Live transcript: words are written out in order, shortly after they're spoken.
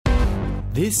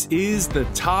This is the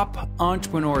Top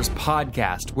Entrepreneurs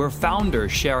Podcast, where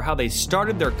founders share how they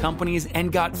started their companies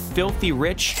and got filthy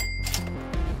rich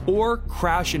or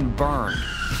crash and burn.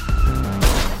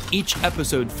 Each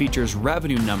episode features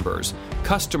revenue numbers,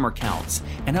 customer counts,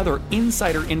 and other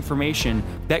insider information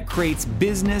that creates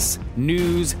business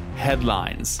news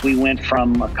headlines. We went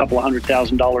from a couple of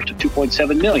 $100,000 to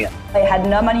 $2.7 million. I had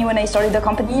no money when I started the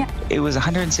company. It was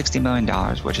 $160 million,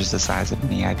 which is the size of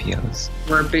many IPOs.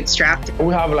 We're bootstrapped.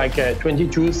 We have like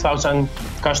 22,000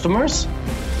 customers.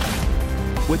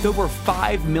 With over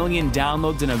 5 million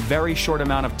downloads in a very short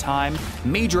amount of time,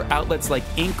 major outlets like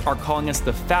Inc. are calling us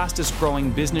the fastest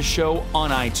growing business show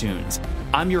on iTunes.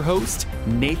 I'm your host,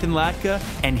 Nathan Latka,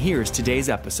 and here's today's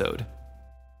episode.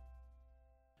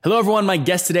 Hello, everyone. My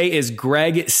guest today is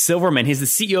Greg Silverman. He's the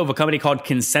CEO of a company called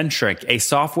Concentric, a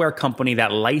software company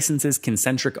that licenses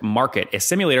Concentric Market, a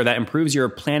simulator that improves your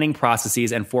planning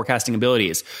processes and forecasting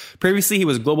abilities. Previously, he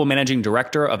was Global Managing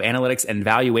Director of Analytics and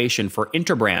Valuation for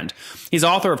Interbrand. He's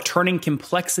author of Turning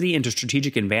Complexity into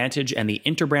Strategic Advantage and the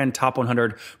Interbrand Top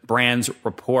 100 Brands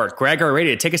Report. Greg, are you ready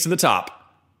to take us to the top?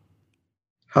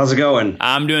 How's it going?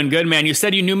 I'm doing good, man. You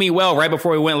said you knew me well right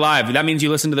before we went live. That means you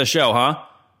listened to the show, huh?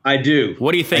 I do.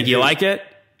 What do you think? You like it?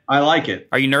 I like it.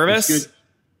 Are you nervous?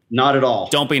 Not at all.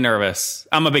 Don't be nervous.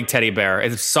 I'm a big teddy bear.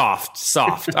 It's soft.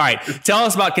 All right. Tell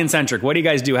us about Concentric. What do you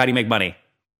guys do? How do you make money?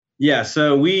 Yeah.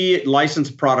 So we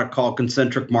license a product called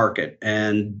Concentric Market.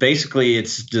 And basically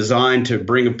it's designed to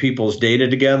bring people's data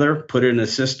together, put it in a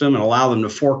system, and allow them to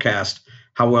forecast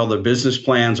how well their business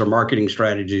plans or marketing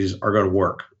strategies are going to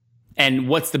work. And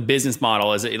what's the business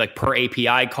model? Is it like per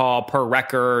API call, per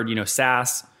record,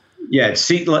 SaaS? Yeah, it's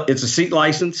a seat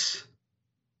license,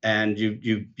 and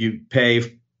you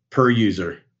pay per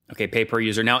user. Okay, pay per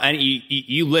user. Now, and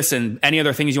you listen. Any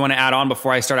other things you want to add on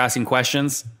before I start asking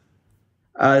questions?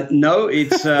 No,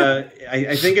 it's.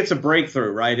 I think it's a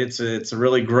breakthrough, right? It's a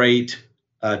really great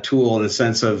tool in the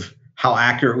sense of how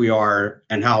accurate we are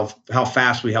and how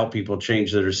fast we help people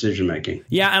change their decision making.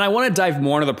 Yeah, and I want to dive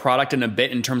more into the product in a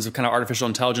bit in terms of kind of artificial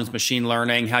intelligence, machine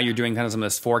learning, how you're doing kind of some of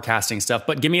this forecasting stuff.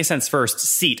 But give me a sense first,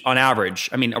 seat on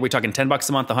average. I mean, are we talking $10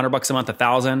 a month, $100 a month,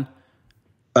 1,000?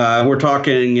 We're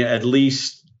talking at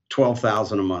least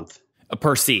 12,000 a month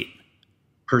per seat.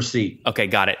 Per seat. Okay,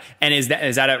 got it. And is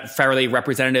that a fairly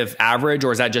representative average,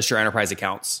 or is that just your enterprise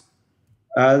accounts?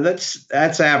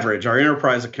 That's average. Our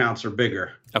enterprise accounts are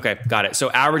bigger. Okay, got it.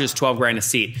 So average is 12 grand a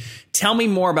seat. Tell me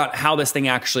more about how this thing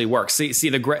actually works. See,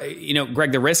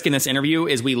 Greg, the risk in this interview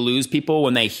is we lose people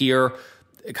when they hear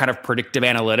kind of predictive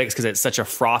analytics because it's such a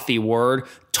frothy word.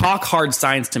 Talk hard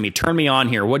science to me. Turn me on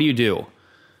here. What do you do?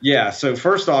 Yeah. So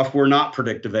first off, we're not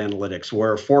predictive analytics.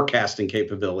 We're a forecasting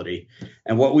capability.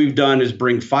 And what we've done is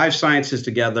bring 5 sciences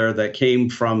together that came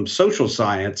from social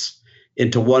science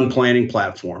into one planning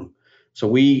platform. So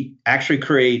we actually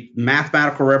create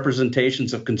mathematical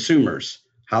representations of consumers,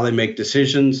 how they make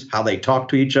decisions, how they talk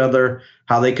to each other,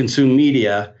 how they consume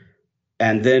media,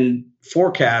 and then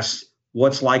forecast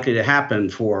what's likely to happen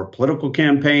for political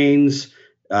campaigns,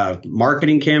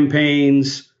 marketing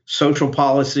campaigns, social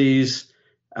policies,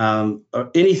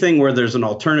 anything where there's an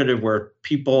alternative where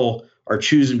people are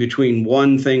choosing between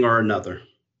one thing or another.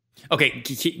 Okay,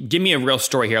 give me a real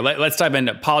story here. Let's dive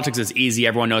into politics. Is easy.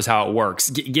 Everyone knows how it works.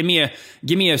 Give me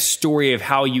a story of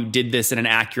how you did this in an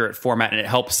accurate format and it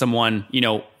helps someone,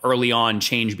 early on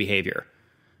change behavior.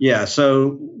 Yeah.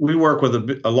 So we work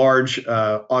with a large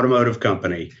automotive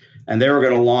company, and they were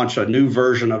going to launch a new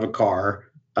version of a car.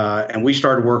 And we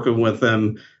started working with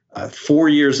them 4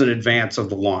 years in advance of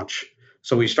the launch.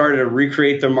 So we started to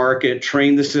recreate their market,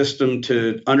 train the system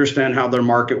to understand how their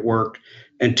market worked.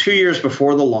 And 2 years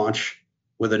before the launch,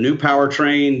 with a new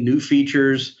powertrain, new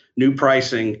features, new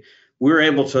pricing, we were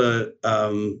able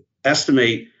to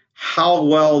estimate how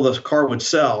well the car would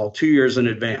sell 2 years in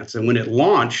advance. And when it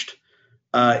launched,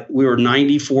 we were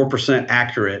 94%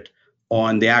 accurate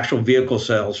on the actual vehicle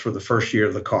sales for the first year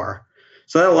of the car.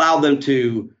 So that allowed them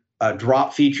to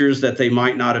drop features that they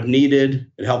might not have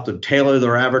needed. It helped them tailor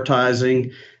their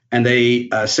advertising. And they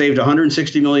saved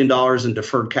 $160 million in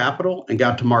deferred capital and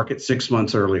got to market 6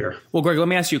 months earlier. Well, Greg, let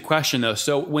me ask you a question, though.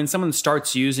 So when someone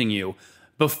starts using you,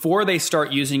 before they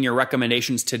start using your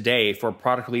recommendations today for a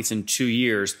product release in 2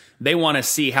 years, they want to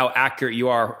see how accurate you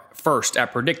are first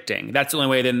at predicting. That's the only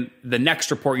way then the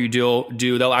next report you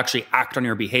do they'll actually act on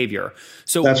your behavior.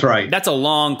 So that's right. That's a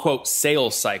long, quote,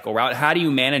 sales cycle, right? How do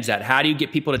you manage that? How do you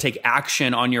get people to take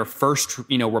action on your first,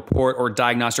 report or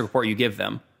diagnostic report you give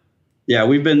them? Yeah,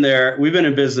 we've been there. We've been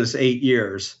in business 8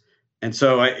 years. And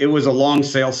so it was a long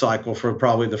sales cycle for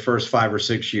probably the first 5 or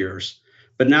 6 years.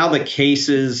 But now the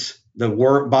cases the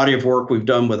body of work we've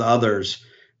done with others,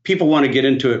 people want to get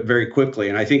into it very quickly.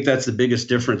 And I think that's the biggest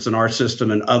difference in our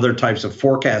system and other types of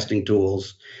forecasting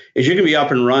tools is you can be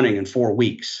up and running in 4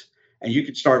 weeks, and you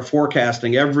can start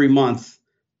forecasting every month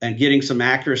and getting some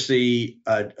accuracy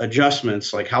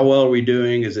adjustments, like how well are we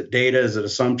doing? Is it data? Is it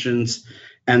assumptions?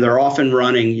 And they're often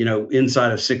running,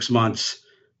 inside of 6 months,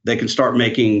 they can start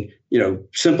making,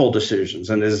 simple decisions.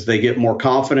 And as they get more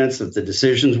confidence that the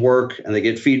decisions work and they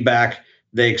get feedback,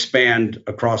 they expand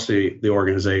across the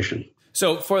organization.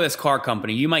 So for this car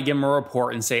company, you might give them a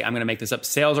report and say, I'm going to make this up.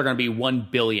 Sales are going to be 1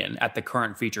 billion at the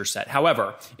current feature set.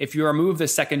 However, if you remove the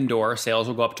second door, sales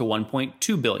will go up to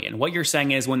 1.2 billion. What you're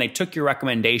saying is when they took your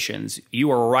recommendations, you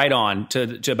were right on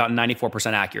to about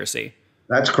 94% accuracy.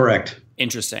 That's correct.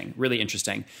 Interesting. Really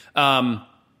interesting.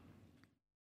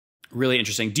 Really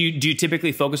interesting. Do you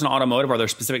typically focus on automotive? Are there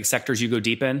specific sectors you go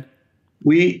deep in?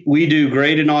 We do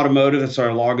great in automotive. It's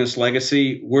our longest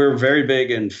legacy. We're very big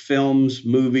in films,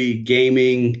 movie,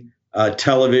 gaming,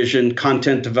 television,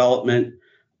 content development.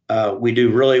 We do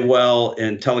really well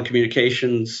in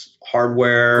telecommunications,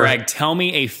 hardware. Greg, tell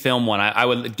me a film one. I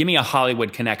would give me a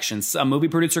Hollywood connection. A movie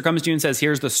producer comes to you and says,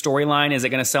 here's the storyline. Is it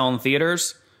going to sell in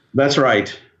theaters? That's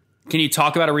right. Can you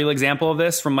talk about a real example of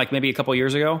this from maybe a couple of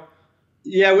years ago?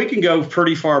 Yeah, we can go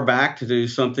pretty far back to do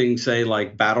something, say,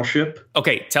 like Battleship.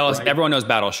 Okay, tell us. Right. Everyone knows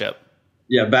Battleship.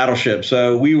 Yeah, Battleship.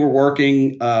 So we were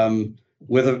working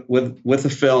with a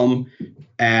film,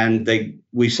 and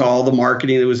we saw the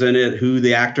marketing that was in it, who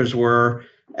the actors were,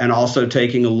 and also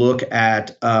taking a look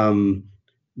at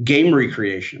game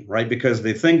recreation, right? Because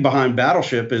the thing behind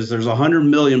Battleship is there's 100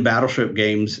 million Battleship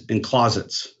games in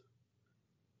closets,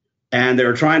 and they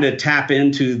were trying to tap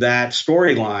into that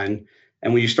storyline.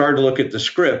 And when you started to look at the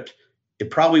script, it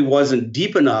probably wasn't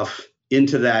deep enough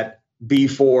into that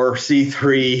B4,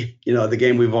 C3, the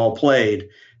game we've all played.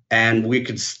 And we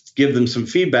could give them some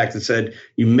feedback that said,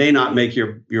 you may not make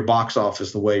your box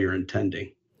office the way you're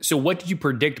intending. So what did you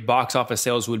predict box office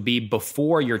sales would be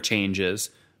before your changes?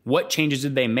 What changes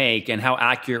did they make, and how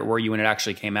accurate were you when it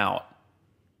actually came out?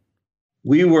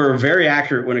 We were very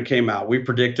accurate when it came out. We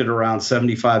predicted around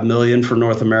 75 million for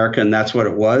North America, and that's what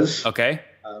it was. Okay.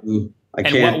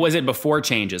 And what was it before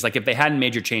changes? Like if they hadn't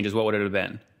made your changes, what would it have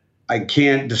been? I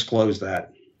can't disclose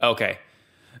that. Okay,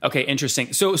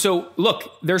 interesting. So look,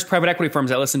 there's private equity firms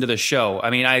that listen to this show. I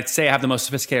mean, I'd say I have the most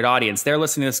sophisticated audience. They're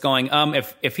listening to this going,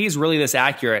 if he's really this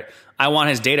accurate, I want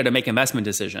his data to make investment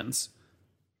decisions.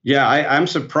 Yeah, I'm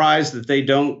surprised that they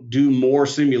don't do more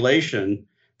simulation.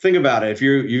 Think about it. If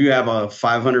you have a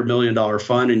 $500 million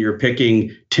fund and you're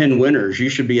picking 10 winners, you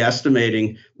should be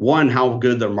estimating, one, how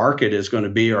good the market is going to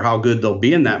be or how good they'll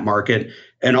be in that market.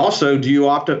 And also, how you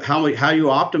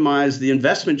optimize the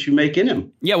investments you make in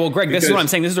them? Yeah, well, Greg, this is what I'm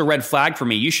saying. This is a red flag for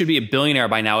me. You should be a billionaire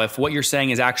by now. If what you're saying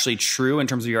is actually true in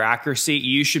terms of your accuracy,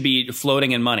 you should be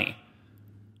floating in money.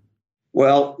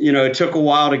 Well, it took a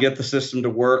while to get the system to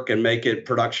work and make it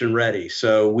production ready.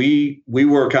 So we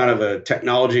were kind of a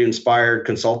technology inspired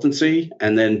consultancy.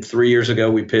 And then 3 years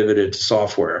ago, we pivoted to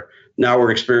software. Now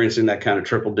we're experiencing that kind of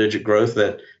triple digit growth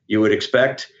that you would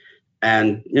expect.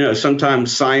 And,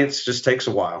 sometimes science just takes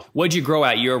a while. What did you grow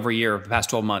at year over year the past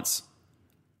 12 months?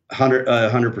 100%.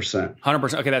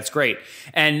 100%. Okay, that's great.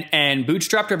 And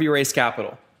bootstrapped, or have you raised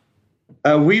capital?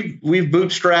 We've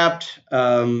bootstrapped,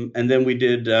 and then we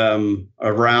did a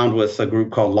round with a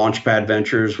group called Launchpad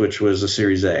Ventures, which was a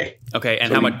Series A. Okay,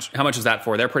 and how much is that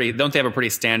for? Don't they have a pretty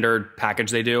standard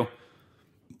package they do?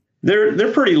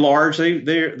 They're pretty large.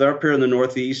 They're up here in the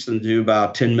Northeast and do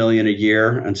about 10 million a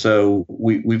year, and so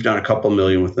we've done a couple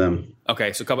million with them.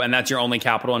 Okay, and that's your only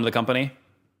capital into the company?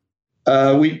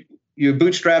 You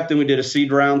bootstrapped, then we did a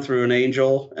seed round through an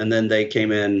angel, and then they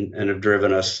came in and have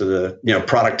driven us to the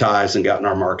productize and gotten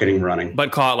our marketing running.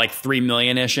 But call it like 3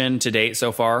 million-ish in to date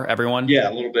so far, everyone? Yeah,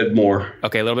 a little bit more.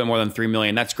 Okay, a little bit more than 3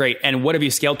 million. That's great. And what have you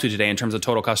scaled to today in terms of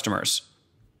total customers?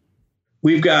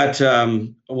 We've got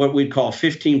what we'd call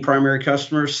 15 primary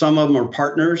customers. Some of them are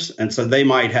partners, and so they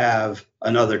might have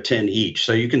another 10 each.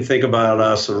 So you can think about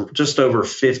us just over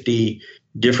 50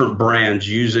 different brands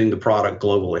using the product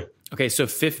globally. Okay, so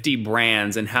 50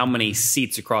 brands, and how many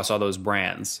seats across all those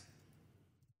brands?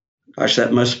 Gosh,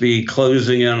 that must be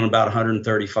closing in on about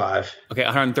 135. Okay,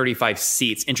 135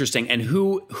 seats. Interesting. And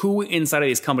who inside of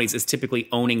these companies is typically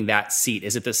owning that seat?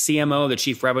 Is it the CMO, the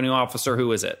chief revenue officer?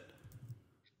 Who is it?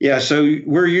 Yeah, so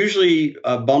we're usually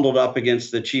bundled up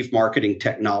against the chief marketing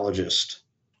technologist,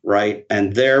 right?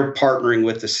 And they're partnering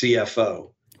with the CFO.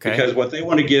 Okay. Because what they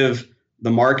want to give the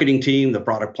marketing team, the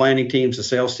product planning teams, the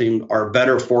sales team are a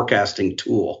better forecasting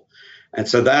tool. And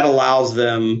so that allows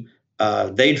them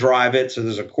They drive it. So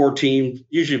there's a core team,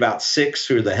 usually about 6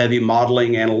 who are the heavy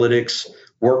modeling, analytics,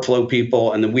 workflow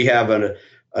people. And then we have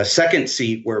a second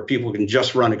seat where people can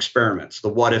just run experiments, the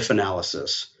what if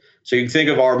analysis. So you can think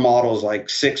of our models like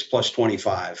 6 plus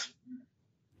 25.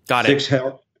 Got it. 6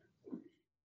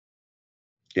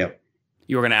 Yep.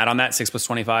 You were going to add on that 6 plus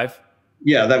 25?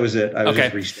 Yeah, that was it. I was just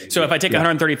Okay. restating. So if I take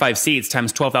 135 seats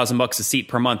times $12,000 a seat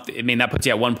per month, I mean, that puts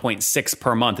you at 1.6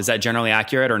 per month. Is that generally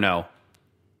accurate or no?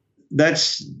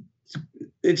 It's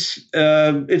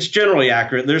generally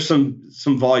accurate. There's some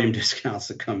volume discounts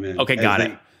that come in. Okay, got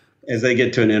it. As they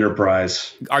get to an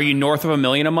enterprise. Are you north of $1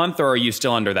 million a month, or are you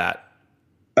still under that?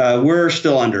 We're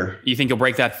still under. You think you'll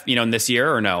break that, in this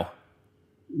year or no?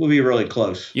 We'll be really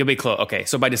close. You'll be close. Okay.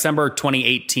 So by December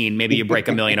 2018, maybe you break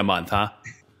 $1 million a month, huh?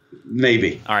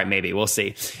 Maybe. All right. Maybe. We'll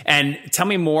see. And tell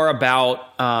me more about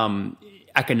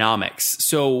economics.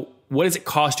 So what does it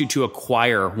cost you to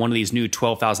acquire one of these new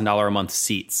 $12,000 a month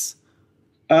seats?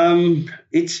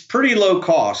 It's pretty low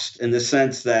cost in the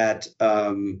sense that,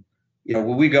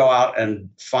 when we go out and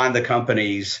find the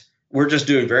companies, we're just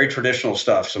doing very traditional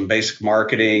stuff, some basic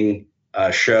marketing,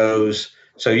 shows.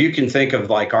 So you can think of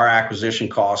like our acquisition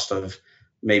cost of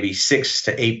maybe 6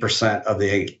 to 8% of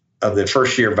the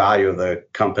first year value of the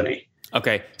company.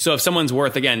 Okay. So if someone's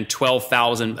worth, again,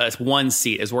 12,000, one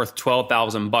seat is worth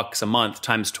 $12,000 a month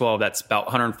times 12, that's about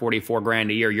 144 grand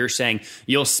a year. You're saying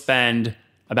you'll spend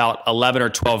about 11 or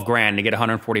 12 grand to get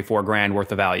 144 grand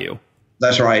worth of value.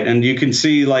 That's right. And you can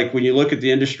see, like, when you look at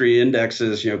the industry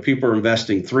indexes, people are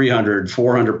investing 300,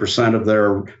 400% of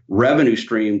their revenue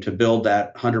stream to build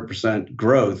that 100%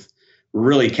 growth,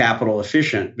 really capital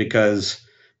efficient because,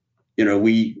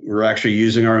 we're actually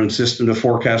using our own system to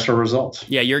forecast our results.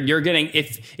 Yeah. You're getting,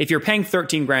 if you're paying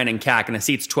 13 grand in CAC and a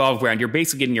seat's 12 grand, you're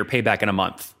basically getting your payback in a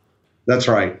month. That's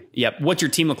right. Yep. What's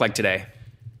your team look like today?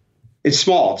 It's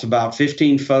small. It's about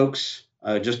 15 folks.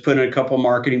 Just put in a couple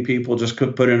marketing people, just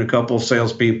put in a couple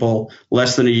salespeople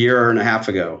less than a year and a half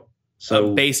ago.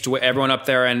 So based everyone up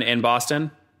there in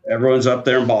Boston? Everyone's up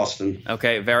there in Boston.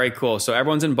 Okay, very cool. So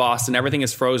everyone's in Boston. Everything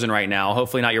is frozen right now.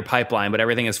 Hopefully not your pipeline, but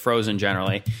everything is frozen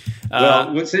generally.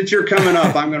 Well, since you're coming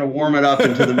up, I'm going to warm it up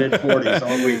into the mid 40s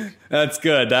all week. That's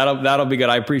good. That'll be good.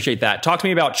 I appreciate that. Talk to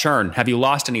me about churn. Have you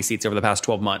lost any seats over the past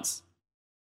 12 months?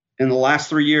 In the last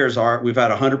 3 years, we've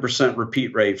had 100%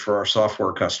 repeat rate for our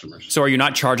software customers. So are you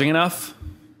not charging enough?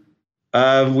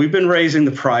 We've been raising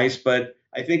the price, but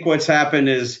I think what's happened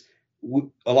is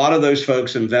a lot of those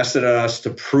folks invested in us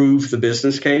to prove the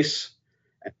business case.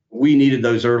 We needed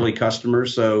those early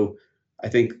customers. So I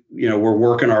think, we're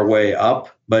working our way up,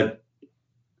 but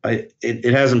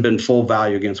it hasn't been full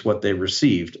value against what they've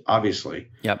received, obviously.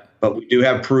 Yep. But we do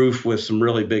have proof with some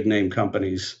really big name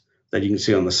companies that you can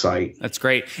see on the site. That's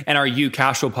great. And are you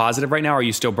cash flow positive right now? Or are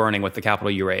you still burning with the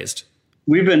capital you raised?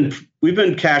 We've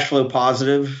been cash flow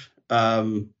positive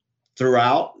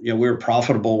throughout. We were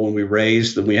profitable when we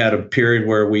raised, and we had a period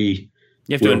where you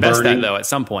have to invest that though at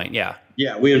some point. Yeah.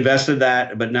 Yeah, we invested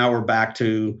that, but now we're back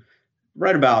to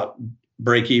right about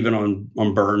break even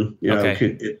on burn.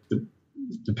 Okay. It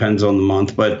depends on the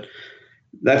month, but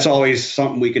that's always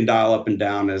something we can dial up and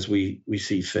down as we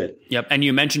see fit. Yep. And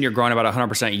you mentioned you're growing about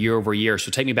 100% year over year.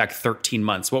 So take me back 13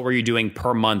 months. What were you doing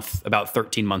per month about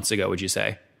 13 months ago, would you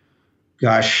say?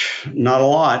 Gosh, not a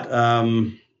lot.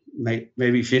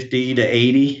 Maybe 50 to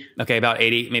 80. Okay. About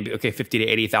 80, maybe. Okay. 50 to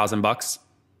 80,000 bucks.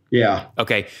 Yeah.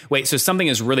 Okay. Wait, so something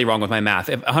is really wrong with my math.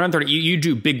 If 130, you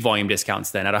do big volume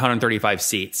discounts then at 135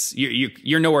 seats.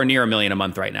 You're nowhere near $1 million a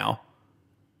month right now.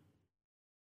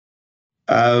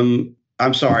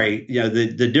 I'm sorry.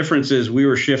 The difference is we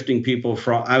were shifting people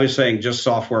from, I was saying just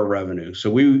software revenue.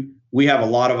 So we have a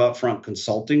lot of upfront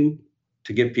consulting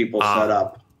to get people set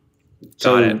up.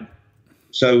 Got it.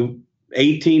 So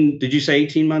 18, did you say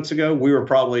 18 months ago? We were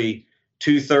probably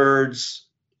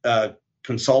 2/3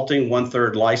 consulting,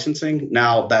 1/3 licensing.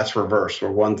 Now that's reversed.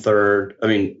 We're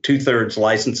 2/3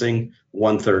 licensing,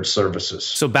 1/3 services.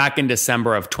 So back in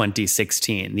December of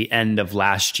 2016, the end of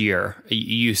last year,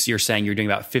 you're saying you're doing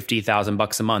about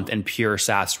 $50,000 a month in pure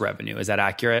SaaS revenue. Is that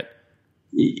accurate?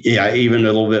 Yeah, even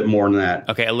a little bit more than that.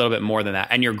 Okay, a little bit more than that.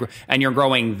 And you're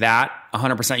growing that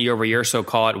 100% year over year. So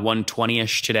call it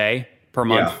 120-ish today per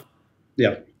month.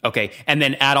 Yeah. Okay, and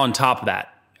then add on top of that.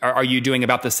 Are you doing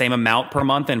about the same amount per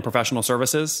month in professional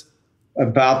services?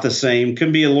 About the same.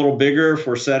 Can be a little bigger if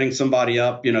we're setting somebody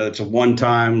up. It's a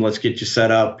one-time, let's get you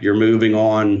set up, you're moving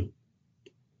on,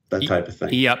 that type of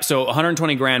thing. Yep. So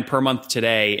 120 grand per month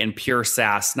today in pure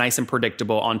SaaS, nice and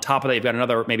predictable. On top of that, you've got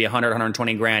another maybe 100,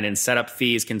 120 grand in setup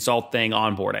fees, consulting,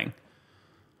 onboarding.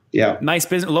 Yeah. Nice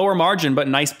business, lower margin, but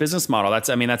nice business model. That's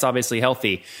obviously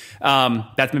healthy.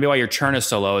 That's maybe why your churn is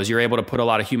so low, is you're able to put a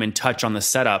lot of human touch on the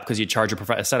setup because you charge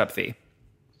a setup fee.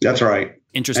 That's right.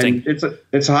 Interesting. And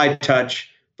it's a high touch,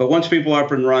 but once people are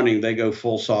up and running, they go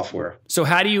full software. So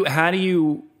what do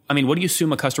you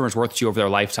assume a customer's worth to you over their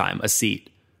lifetime, a seat?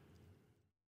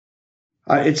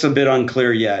 It's a bit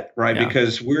unclear yet, right? Yeah.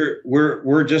 Because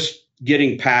we're just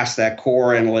getting past that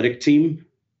core analytic team.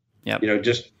 Yeah.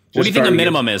 What do you think the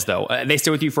minimum is, though? They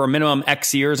stay with you for a minimum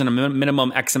X years and a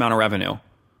minimum X amount of revenue.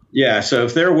 Yeah. So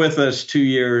if they're with us 2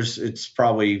 years, it's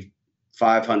probably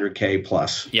 $500K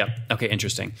plus. Yeah. Okay.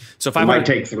 Interesting. So it might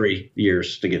take 3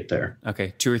 years to get there.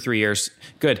 Okay. 2 or 3 years.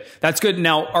 Good. That's good.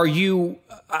 Now, are you?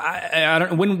 I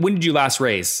don't. When did you last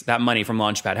raise that money from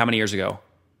Launchpad? How many years ago?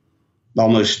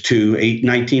 Almost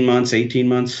 19 months, 18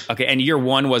 months. Okay. And year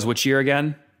one was which year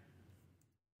again?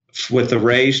 With the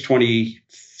raise,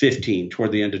 2015,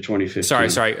 toward the end of 2015.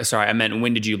 Sorry. I meant,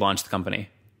 when did you launch the company?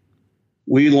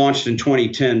 We launched in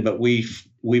 2010, but we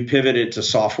pivoted to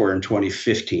software in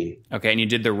 2015. Okay, and you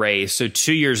did the raise. So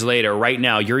 2 years later, right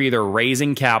now, you're either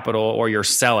raising capital or you're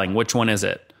selling. Which one is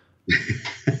it?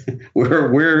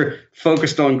 We're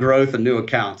focused on growth and new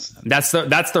accounts. That's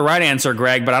the right answer,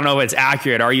 Greg, but I don't know if it's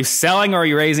accurate. Are you selling or are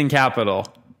you raising capital?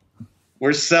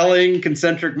 We're selling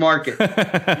Concentric Market.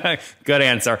 Good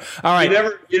answer. All right.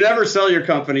 You never sell your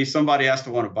company. Somebody has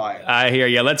to want to buy it. I hear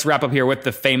you. Let's wrap up here with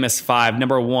the famous 5.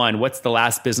 Number 1, what's the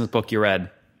last business book you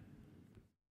read?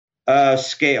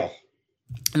 Scale.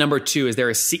 Number 2, is there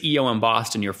a CEO in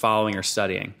Boston you're following or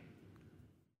studying?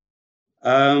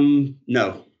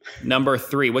 No. Number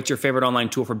 3, what's your favorite online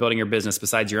tool for building your business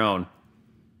besides your own?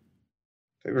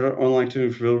 Favorite online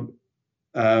tool for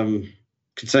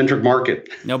Concentric Market.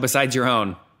 No, besides your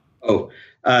own.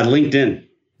 LinkedIn.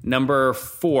 Number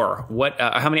 4,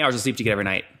 how many hours of sleep do you get every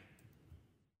night?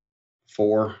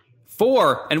 4.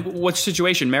 4? And what's the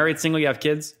situation? Married, single, you have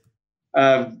kids?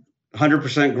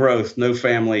 100% growth, no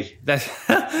family. That's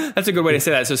a good way to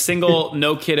say that. So single,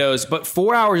 no kiddos, but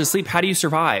 4 hours of sleep. How do you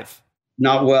survive?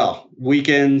 Not well.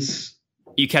 Weekends.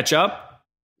 You catch up?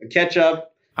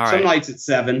 All right. Some nights at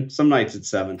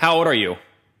 7. How old are you?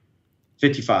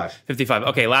 55. 55.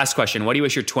 Okay, last question. What do you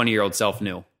wish your 20-year-old self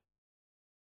knew?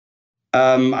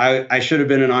 I should have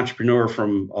been an entrepreneur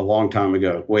from a long time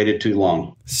ago. Waited too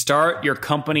long. Start your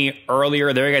company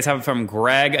earlier. There you guys have it from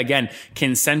Greg. Again,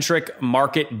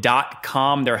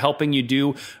 concentricmarket.com. They're helping you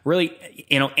do really,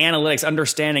 analytics,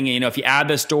 understanding, if you add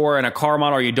this store in a car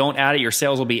model or you don't add it, your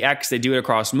sales will be X. They do it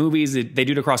across movies. They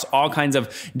do it across all kinds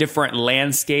of different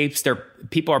landscapes.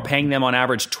 People are paying them on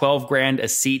average $12,000 a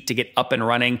seat to get up and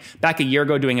running. Back a year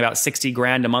ago, doing about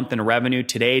 $60,000 a month in revenue.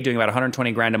 Today, doing about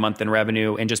 $120,000 a month in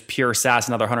revenue, and just pure SaaS,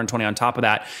 another $120,000 on top of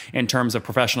that in terms of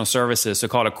professional services. So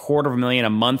call it $250,000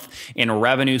 a month in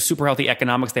revenue. Super healthy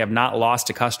economics. They have not lost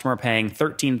a customer, paying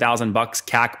 $13,000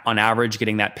 CAC on average,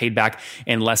 getting that paid back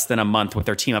in less than a month with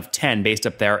their team of 10 based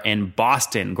up there in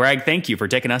Boston. Greg, thank you for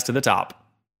taking us to the top.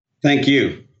 Thank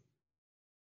you.